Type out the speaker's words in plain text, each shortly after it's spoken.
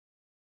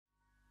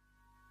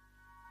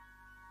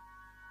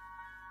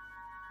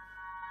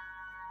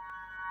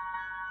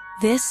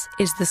This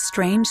is the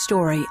strange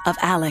story of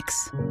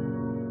Alex,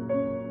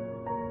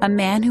 a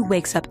man who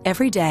wakes up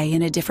every day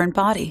in a different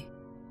body.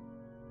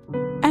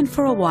 And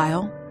for a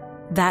while,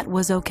 that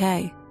was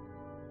okay.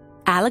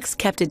 Alex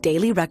kept a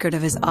daily record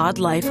of his odd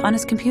life on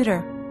his computer,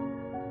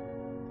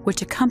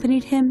 which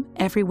accompanied him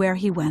everywhere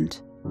he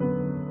went.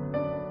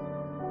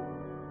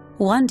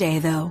 One day,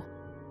 though,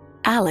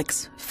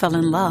 Alex fell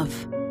in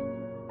love.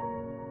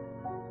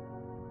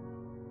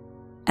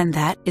 And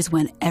that is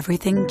when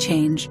everything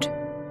changed.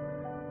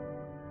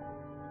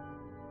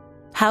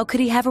 How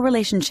could he have a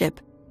relationship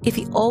if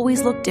he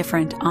always looked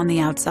different on the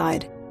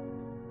outside?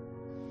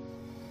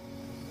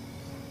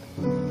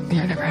 You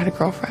never had a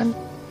girlfriend?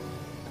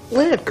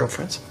 We had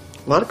girlfriends.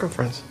 A lot of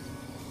girlfriends.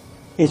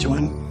 Each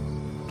one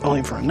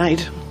only for a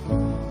night.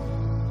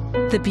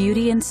 The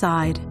Beauty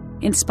Inside,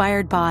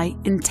 inspired by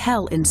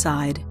Intel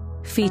Inside,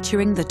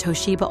 featuring the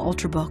Toshiba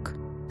Ultrabook,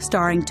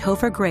 starring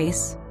Topher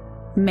Grace,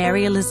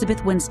 Mary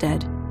Elizabeth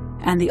Winstead,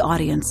 and the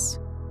audience.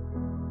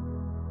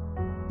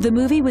 The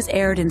movie was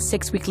aired in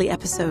 6 weekly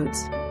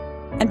episodes,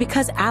 and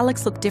because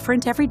Alex looked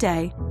different every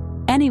day,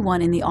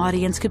 anyone in the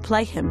audience could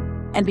play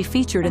him and be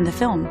featured in the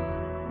film.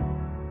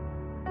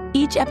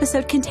 Each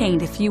episode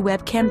contained a few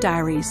webcam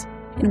diaries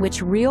in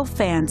which real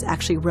fans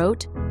actually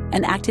wrote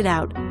and acted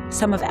out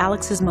some of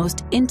Alex's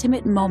most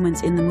intimate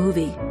moments in the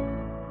movie.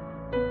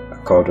 I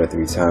called her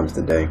 3 times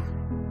today.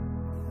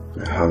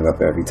 I hung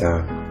up every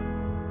time.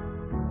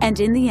 And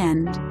in the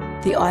end,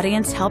 the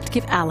audience helped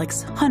give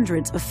Alex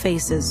hundreds of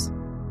faces.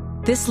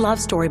 This love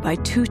story by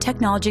 2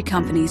 technology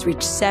companies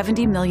reached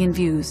 70 million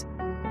views.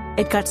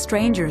 It got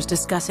strangers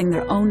discussing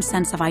their own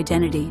sense of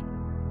identity,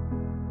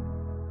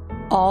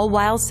 all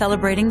while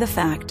celebrating the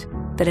fact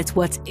that it's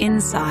what's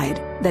inside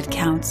that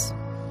counts.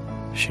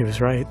 She was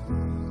right.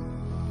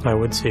 I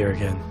would see her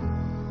again.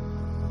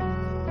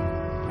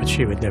 But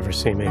she would never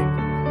see me.